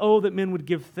pieces. Oh, that men would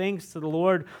give thanks to the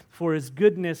Lord for His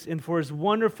goodness and for His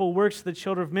wonderful works to the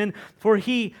children of men. For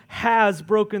He has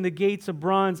broken the gates of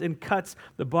bronze and cuts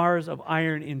the bars of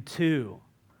iron in two.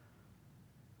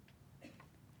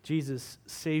 Jesus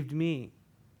saved me.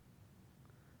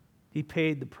 He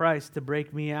paid the price to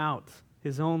break me out.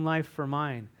 His own life for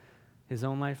mine, His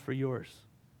own life for yours.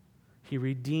 He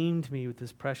redeemed me with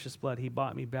His precious blood. He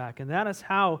bought me back. And that is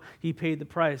how He paid the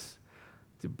price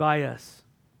to buy us.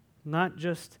 Not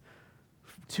just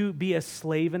to be a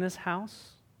slave in His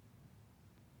house,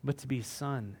 but to be a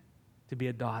son, to be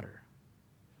a daughter.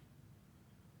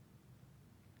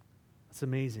 It's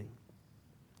amazing.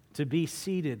 To be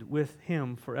seated with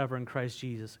Him forever in Christ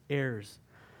Jesus, heirs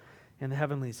in the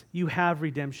heavenlies. You have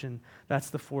redemption. That's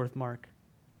the fourth mark.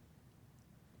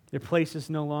 Your place is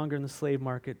no longer in the slave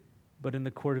market, but in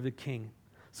the court of the King.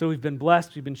 So we've been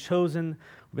blessed, we've been chosen,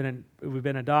 we've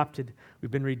been adopted, we've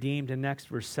been redeemed. And next,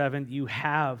 verse 7, you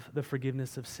have the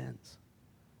forgiveness of sins.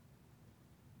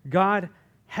 God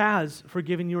has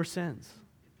forgiven your sins.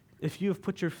 If you have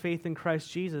put your faith in Christ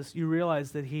Jesus, you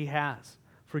realize that He has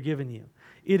forgiven you.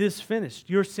 It is finished.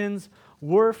 Your sins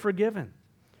were forgiven.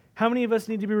 How many of us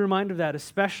need to be reminded of that,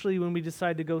 especially when we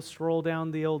decide to go stroll down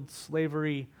the old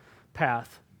slavery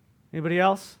path? Anybody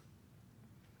else?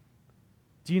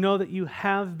 Do you know that you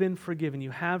have been forgiven?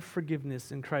 You have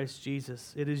forgiveness in Christ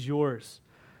Jesus. It is yours.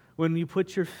 When you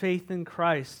put your faith in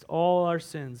Christ, all our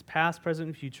sins, past, present,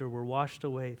 and future, were washed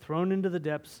away, thrown into the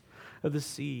depths of the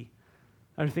sea.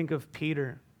 I think of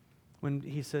Peter when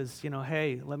he says,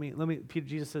 hey,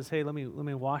 Jesus says, hey, let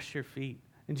me wash your feet.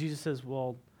 And Jesus says,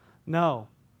 well, no.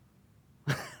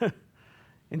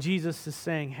 And Jesus is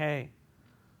saying, hey,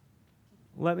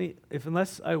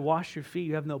 unless I wash your feet,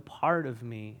 you have no part of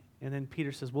me. And then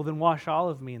Peter says, well, then wash all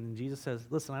of me. And then Jesus says,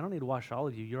 listen, I don't need to wash all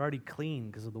of you. You're already clean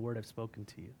because of the word I've spoken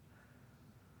to you.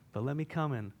 But let me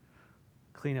come and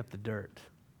clean up the dirt.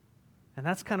 And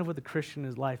that's kind of what the Christian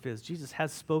life is. Jesus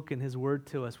has spoken His word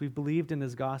to us. We've believed in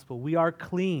His gospel. We are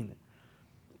clean,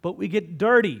 but we get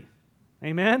dirty.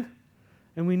 Amen?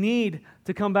 And we need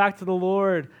to come back to the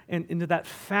Lord and into that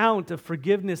fount of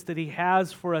forgiveness that He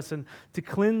has for us, and to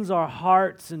cleanse our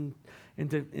hearts and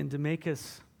to make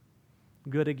us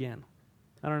good again.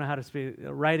 I don't know how to speak,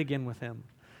 right again with Him.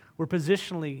 We're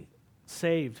positionally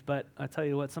saved, but I tell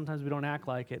you what, sometimes we don't act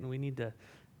like it, and we need to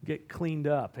get cleaned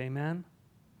up. Amen?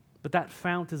 But that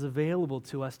fount is available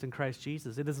to us in Christ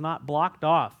Jesus. It is not blocked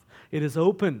off. It is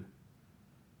open.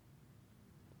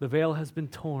 The veil has been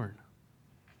torn.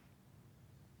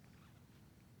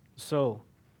 So,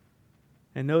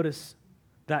 and notice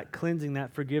that cleansing,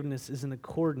 that forgiveness is in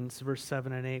accordance, verse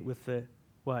 7 and 8, with the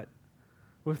what?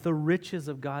 With the riches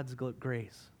of God's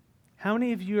grace. How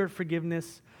many of you are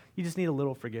forgiveness? You just need a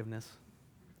little forgiveness.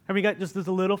 Have you got just a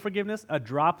little forgiveness? A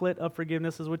droplet of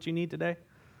forgiveness is what you need today?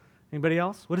 Anybody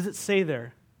else? What does it say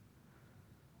there?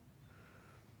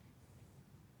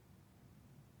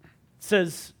 It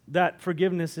says that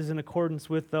forgiveness is in accordance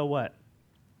with the what?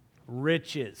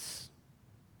 Riches.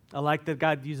 I like that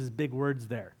God uses big words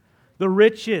there. The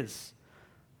riches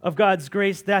of God's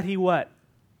grace that He what?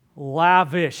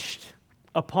 Lavished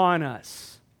upon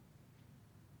us.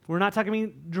 We're not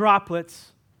talking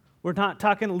droplets. We're not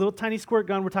talking a little tiny squirt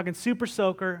gun. We're talking super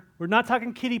soaker. We're not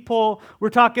talking kiddie pool. We're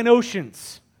talking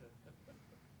oceans.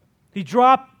 He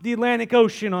dropped the Atlantic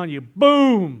Ocean on you.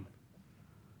 Boom!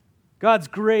 God's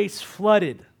grace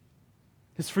flooded.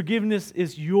 His forgiveness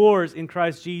is yours in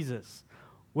Christ Jesus.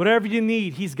 Whatever you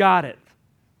need, He's got it.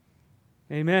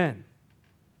 Amen.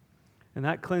 And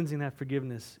that cleansing, that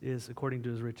forgiveness is according to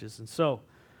His riches. And so,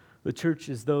 the church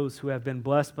is those who have been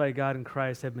blessed by God in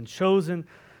Christ, have been chosen,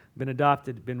 been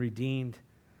adopted, been redeemed.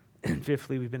 And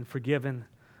fifthly, we've been forgiven.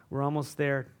 We're almost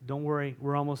there. Don't worry,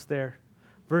 we're almost there.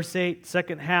 Verse 8,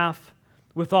 second half,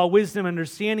 with all wisdom and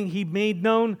understanding, He made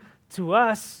known to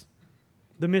us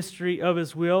the mystery of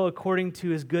His will according to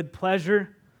His good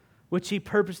pleasure, which He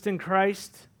purposed in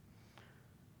Christ,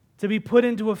 to be put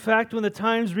into effect when the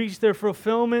times reach their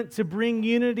fulfillment, to bring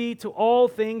unity to all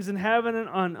things in heaven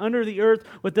and under the earth.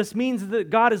 What this means is that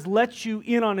God has let you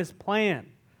in on His plan.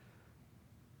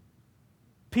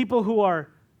 People who are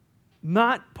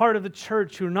not part of the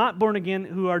church, who are not born again,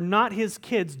 who are not His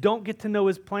kids, don't get to know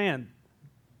His plan.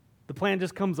 The plan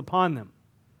just comes upon them.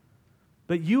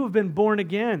 But you have been born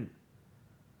again.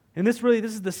 And this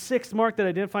is the sixth mark that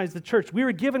identifies the church. We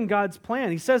were given God's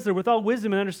plan. He says there, with all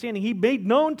wisdom and understanding, He made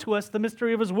known to us the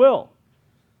mystery of His will.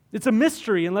 It's a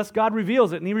mystery unless God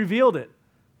reveals it, and He revealed it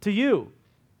to you.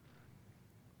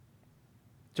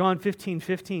 John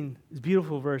 15:15 is a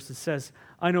beautiful verse. It says,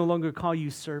 I no longer call you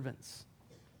servants,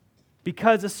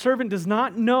 because a servant does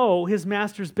not know his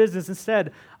master's business.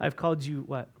 Instead, I've called you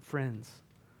what? Friends.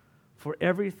 For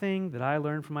everything that I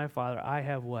learned from my Father, I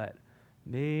have what?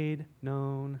 Made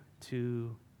known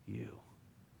to you.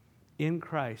 In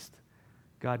Christ,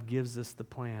 God gives us the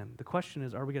plan. The question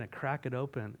is, are we going to crack it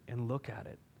open and look at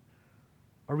it?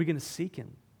 Are we going to seek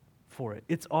Him for it?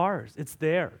 It's ours. It's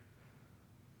there.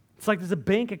 It's like there's a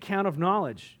bank account of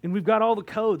knowledge, and we've got all the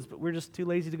codes, but we're just too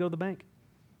lazy to go to the bank.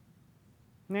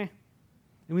 Nah. And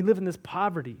we live in this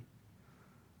poverty.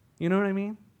 You know what I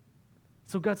mean?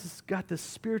 So God's got this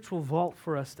spiritual vault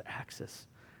for us to access.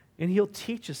 And He'll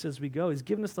teach us as we go. He's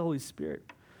given us the Holy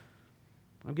Spirit.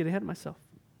 I'm getting ahead of myself.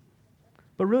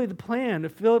 But really the plan,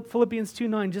 Philippians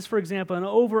 2:9, just for example, an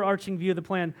overarching view of the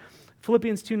plan,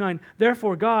 Philippians 2:9,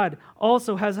 therefore God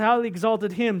also has highly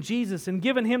exalted Him, Jesus, and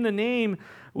given Him the name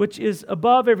which is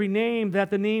above every name, that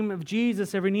the name of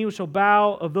Jesus every knee shall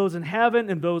bow, of those in heaven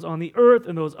and those on the earth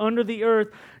and those under the earth,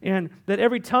 and that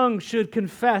every tongue should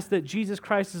confess that Jesus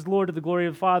Christ is Lord, to the glory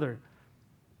of the Father.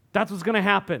 That's what's going to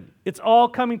happen. It's all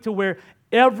coming to where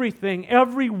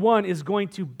everyone is going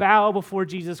to bow before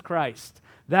Jesus Christ.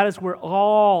 That is where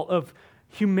all of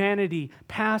humanity,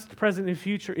 past, present, and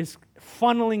future, is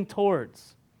funneling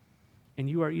towards. And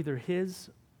you are either His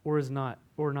or is not,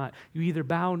 or not. You either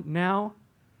bow now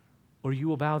or you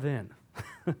will bow then.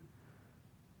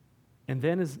 And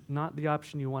then is not the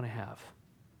option you want to have.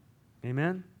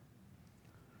 Amen?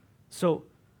 So,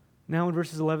 now in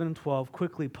verses 11 and 12,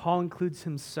 quickly, Paul includes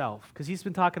himself, because he's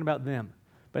been talking about them.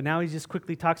 But now he just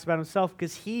quickly talks about himself,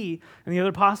 because he and the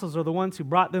other apostles are the ones who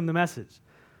brought them the message.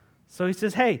 So he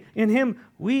says, hey, in Him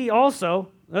we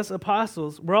also, us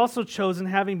apostles, were also chosen,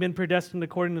 having been predestined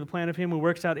according to the plan of Him who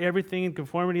works out everything in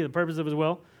conformity to the purpose of His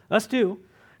will, us too,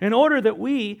 in order that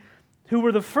we, who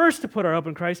were the first to put our hope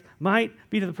in Christ, might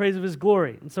be to the praise of His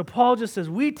glory. And so Paul just says,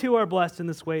 we too are blessed in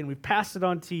this way, and we've passed it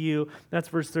on to you. That's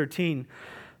verse 13.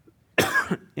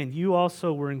 And you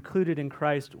also were included in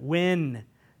Christ when,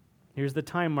 here's the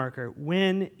time marker,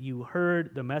 when you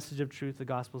heard the message of truth, the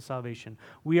gospel of salvation.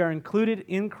 We are included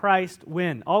in Christ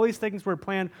when. All these things were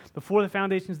planned before the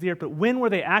foundations of the earth, but when were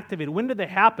they activated? When did they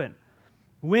happen?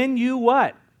 When you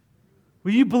what?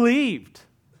 When you believed.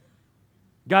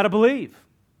 Got to believe.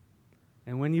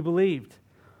 And when you believed,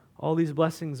 all these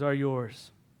blessings are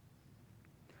yours.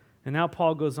 And now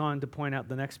Paul goes on to point out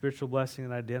the next spiritual blessing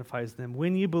that identifies them.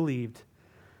 When you believed,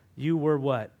 you were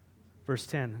what? Verse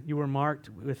 10, you were marked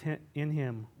in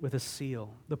Him with a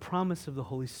seal, the promise of the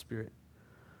Holy Spirit,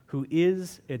 who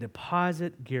is a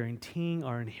deposit guaranteeing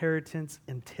our inheritance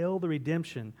until the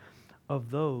redemption of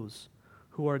those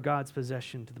who are God's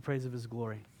possession, to the praise of His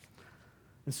glory.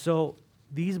 And so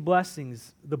these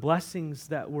blessings, the blessings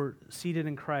that were seated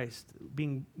in Christ,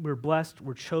 we're blessed,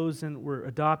 we're chosen, we're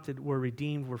adopted, we're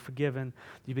redeemed, we're forgiven,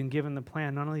 you've been given the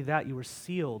plan. Not only that, you were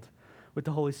sealed with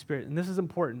the Holy Spirit. And this is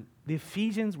important. The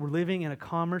Ephesians were living in a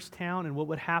commerce town, and what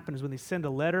would happen is when they send a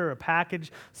letter or a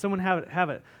package, someone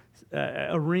have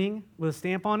a ring with a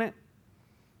stamp on it,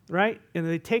 right? And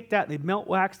they take that, they melt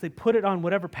wax, they put it on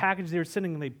whatever package they were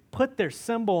sending, and they put their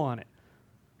symbol on it,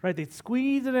 right? They'd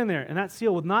squeeze it in there, and that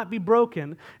seal would not be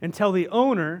broken until the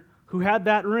owner who had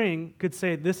that ring could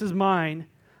say, this is mine,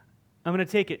 I'm going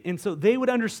to take it. And so they would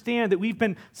understand that we've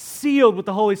been sealed with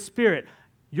the Holy Spirit.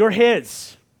 You're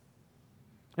His.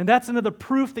 And that's another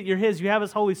proof that you're His. You have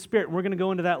His Holy Spirit. We're going to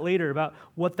go into that later about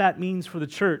what that means for the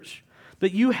church.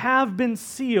 But you have been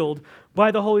sealed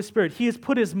by the Holy Spirit. He has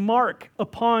put His mark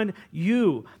upon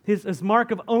you, His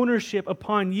mark of ownership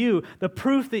upon you. The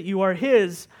proof that you are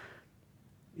His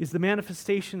is the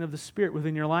manifestation of the Spirit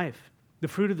within your life, the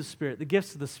fruit of the Spirit, the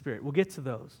gifts of the Spirit. We'll get to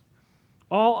those.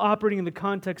 All operating in the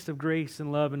context of grace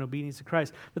and love and obedience to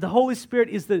Christ. But the Holy Spirit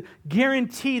is the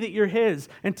guarantee that you're His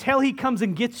until He comes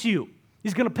and gets you.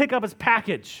 He's going to pick up His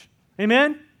package.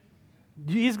 Amen?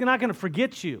 He's not going to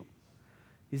forget you.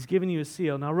 He's giving you a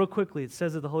seal. Now, real quickly, it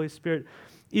says that the Holy Spirit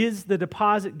is the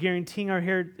deposit guaranteeing our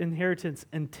inheritance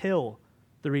until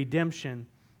the redemption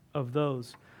of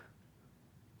those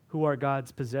who are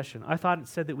God's possession. I thought it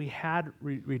said that we had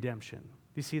redemption. Do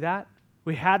you see that?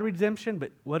 We had redemption,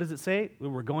 but what does it say?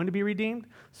 We're going to be redeemed.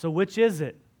 So which is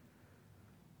it?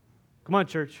 Come on,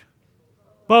 church.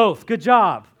 Both. Good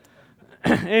job.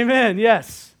 Amen.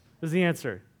 Yes, is the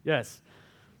answer. Yes.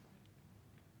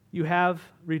 You have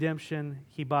redemption.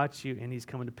 He bought you, and He's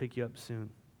coming to pick you up soon.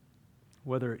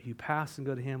 Whether you pass and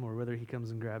go to Him or whether He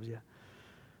comes and grabs you.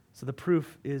 So the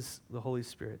proof is the Holy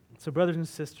Spirit. So brothers and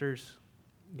sisters,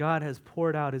 God has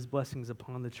poured out His blessings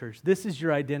upon the church. This is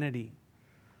your identity.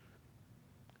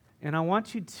 And I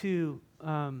want you to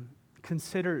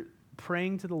consider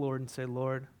praying to the Lord and say,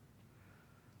 Lord,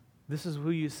 this is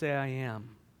who you say I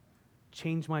am.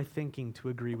 Change my thinking to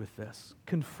agree with this.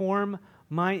 Conform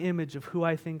my image of who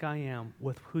I think I am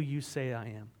with who you say I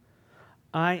am.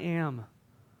 I am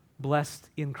blessed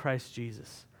in Christ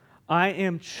Jesus. I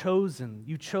am chosen.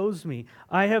 You chose me.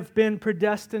 I have been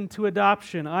predestined to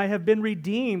adoption. I have been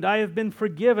redeemed. I have been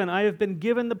forgiven. I have been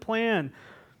given the plan.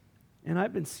 And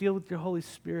I've been sealed with your Holy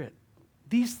Spirit.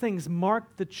 These things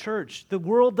mark the church. The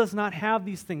world does not have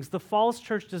these things. The false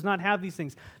church does not have these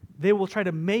things. They will try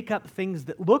to make up things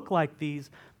that look like these,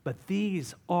 but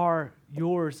these are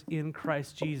yours in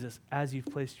Christ Jesus as you've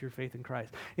placed your faith in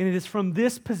Christ. And it is from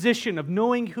this position of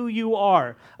knowing who you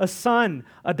are, a son,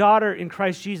 a daughter in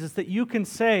Christ Jesus, that you can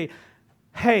say,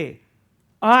 hey,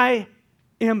 I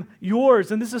am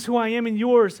yours, and this is who I am in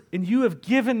yours, and you have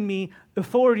given me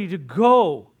authority to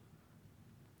go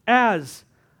as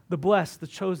the blessed, the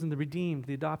chosen, the redeemed,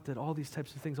 the adopted, all these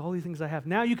types of things, all these things I have.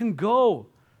 Now you can go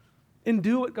and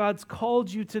do what God's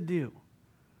called you to do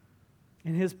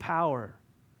in His power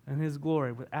and His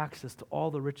glory with access to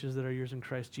all the riches that are yours in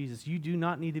Christ Jesus. You do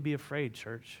not need to be afraid,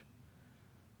 church.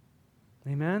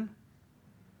 Amen?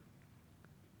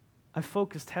 I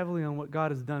focused heavily on what God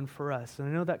has done for us, and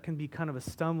I know that can be kind of a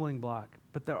stumbling block,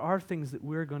 but there are things that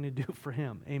we're going to do for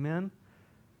Him. Amen?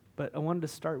 But I wanted to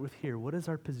start with here. What is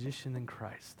our position in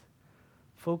Christ?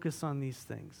 Focus on these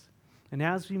things. And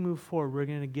as we move forward, we're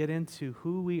going to get into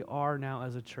who we are now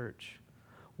as a church.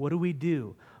 What do we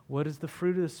do? What is the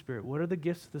fruit of the Spirit? What are the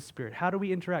gifts of the Spirit? How do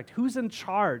we interact? Who's in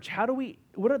charge?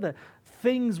 What are the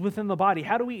things within the body?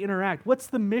 How do we interact? What's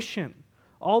the mission?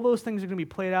 All those things are going to be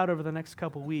played out over the next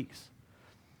couple weeks.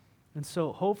 And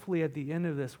so hopefully at the end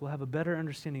of this, we'll have a better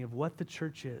understanding of what the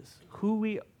church is, who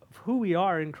we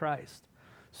are in Christ,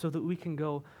 so that we can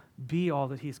go be all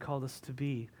that He's called us to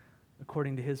be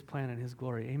according to His plan and His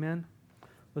glory. Amen?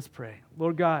 Let's pray.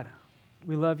 Lord God,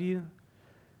 we love You,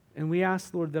 and we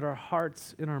ask, Lord, that our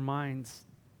hearts and our minds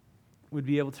would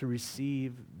be able to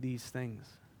receive these things.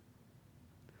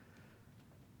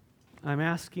 I'm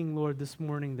asking, Lord, this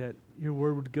morning that Your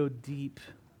word would go deep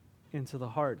into the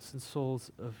hearts and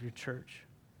souls of Your church.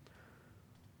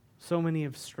 So many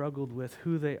have struggled with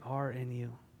who they are in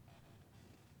You,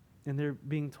 and they're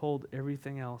being told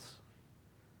everything else.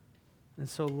 And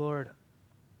so, Lord,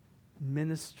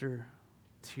 minister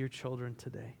to Your children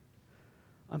today.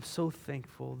 I'm so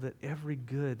thankful that every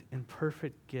good and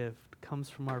perfect gift comes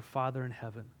from our Father in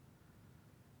heaven.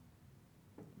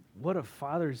 What a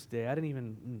Father's Day. I didn't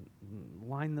even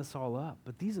line this all up,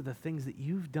 but these are the things that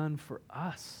You've done for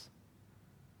us.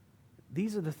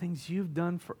 These are the things You've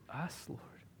done for us, Lord.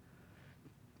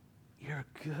 You're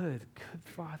a good, good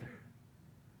Father.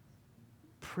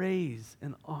 Praise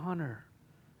and honor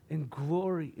and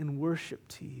glory and worship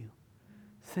to You.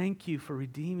 Thank You for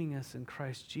redeeming us in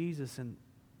Christ Jesus and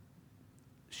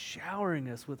showering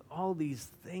us with all these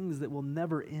things that will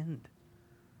never end.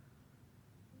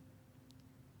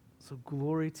 So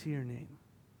glory to Your name.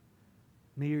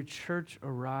 May Your church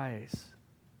arise.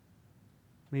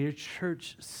 May Your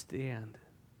church stand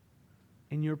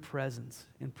in Your presence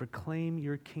and proclaim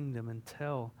Your kingdom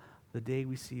until the day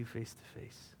we see You face to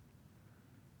face.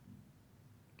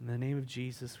 In the name of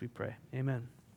Jesus we pray. Amen.